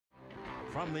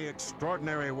From the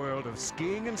extraordinary world of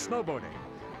skiing and snowboarding,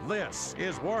 this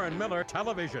is Warren Miller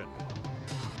Television.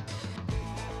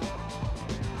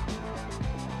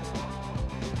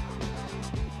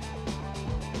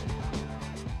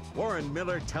 Warren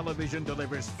Miller Television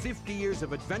delivers 50 years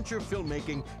of adventure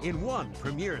filmmaking in one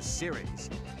premiere series.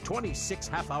 26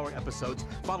 half-hour episodes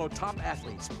follow top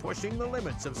athletes pushing the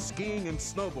limits of skiing and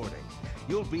snowboarding.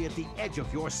 You'll be at the edge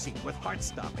of your seat with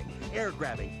heart-stopping,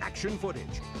 air-grabbing action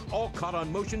footage, all caught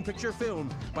on motion picture film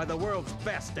by the world's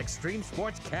best extreme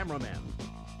sports cameramen.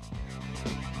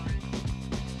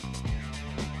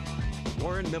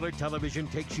 Warren Miller Television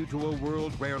takes you to a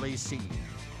world rarely seen.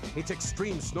 It's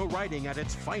extreme snow riding at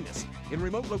its finest in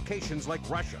remote locations like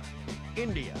Russia,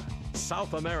 India,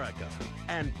 South America,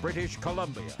 and British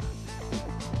Columbia.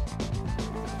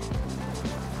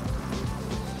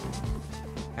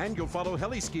 And you'll follow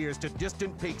heli skiers to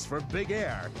distant peaks for big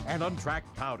air and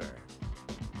untracked powder.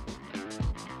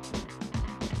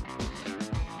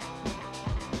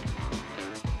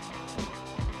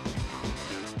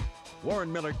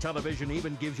 Warren Miller Television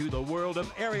even gives you the world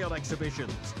of aerial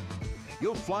exhibitions.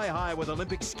 You'll fly high with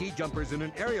Olympic ski jumpers in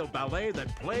an aerial ballet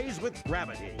that plays with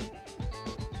gravity.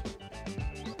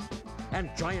 And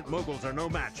giant moguls are no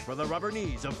match for the rubber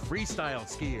knees of freestyle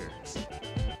skiers.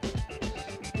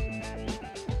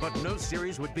 But no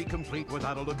series would be complete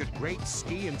without a look at great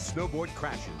ski and snowboard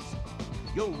crashes.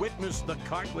 You'll witness the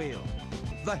cartwheel,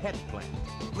 the head plant,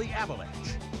 the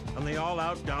avalanche, and the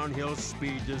all-out downhill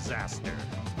speed disaster.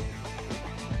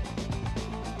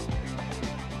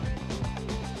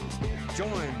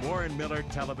 Join Warren Miller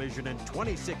Television in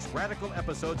 26 radical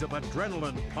episodes of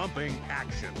adrenaline-pumping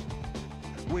action.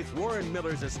 With Warren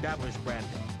Miller's established branding,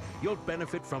 you'll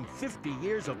benefit from 50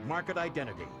 years of market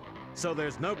identity. So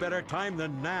there's no better time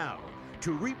than now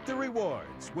to reap the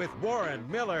rewards with Warren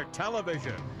Miller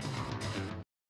Television.